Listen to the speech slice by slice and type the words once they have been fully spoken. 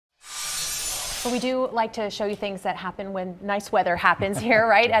But we do like to show you things that happen when nice weather happens here,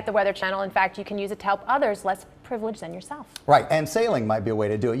 right, at the Weather Channel. In fact, you can use it to help others less privileged than yourself. Right, and sailing might be a way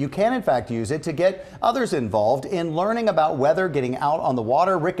to do it. You can, in fact, use it to get others involved in learning about weather, getting out on the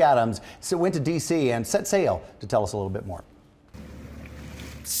water. Rick Adams went to D.C. and set sail to tell us a little bit more.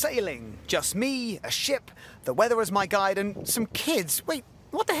 Sailing. Just me, a ship, the weather as my guide, and some kids. Wait,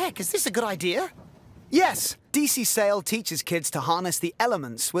 what the heck? Is this a good idea? Yes, DC Sail teaches kids to harness the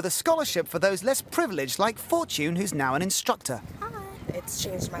elements with a scholarship for those less privileged like Fortune, who's now an instructor. It's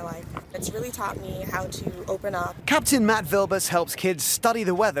changed my life. It's really taught me how to open up. Captain Matt Vilbus helps kids study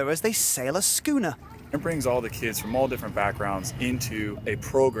the weather as they sail a schooner. It brings all the kids from all different backgrounds into a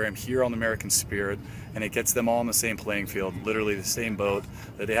program here on the American Spirit, and it gets them all on the same playing field, literally the same boat,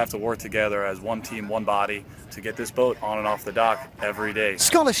 that they have to work together as one team, one body, to get this boat on and off the dock every day.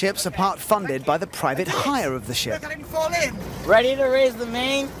 Scholarships are part funded by the private hire of the ship. Ready to raise the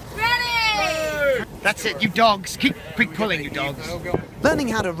main? Ready! That's it, you dogs. Keep pulling, you dogs. Learning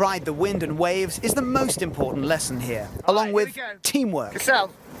how to ride the wind and waves is the most important lesson here, along with teamwork.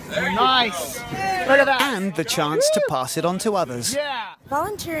 Yourself. Nice. Look at that. And the chance to pass it on to others. Yeah.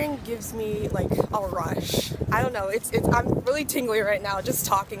 Volunteering gives me like a rush. I don't know, I'm really tingly right now just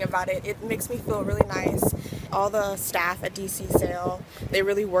talking about it. It makes me feel really nice. All the staff at DC Sail, they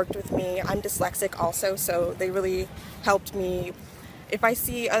really worked with me. I'm dyslexic also, so they really helped me. If I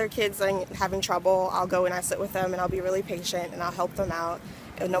see other kids having trouble, I'll go and I sit with them and I'll be really patient and I'll help them out,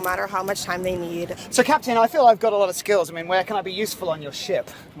 no matter how much time they need. So, Captain, I feel I've got a lot of skills. I mean, where can I be useful on your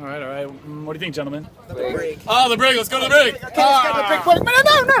ship? All right. What do you think, gentlemen? The brig. Oh, the brig. Let's go to the brig. Okay, let's go to the brig.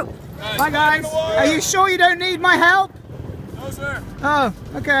 Wait, no. Hi, guys. Are you sure you don't need my help? No, sir. Oh,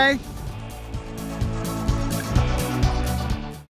 okay.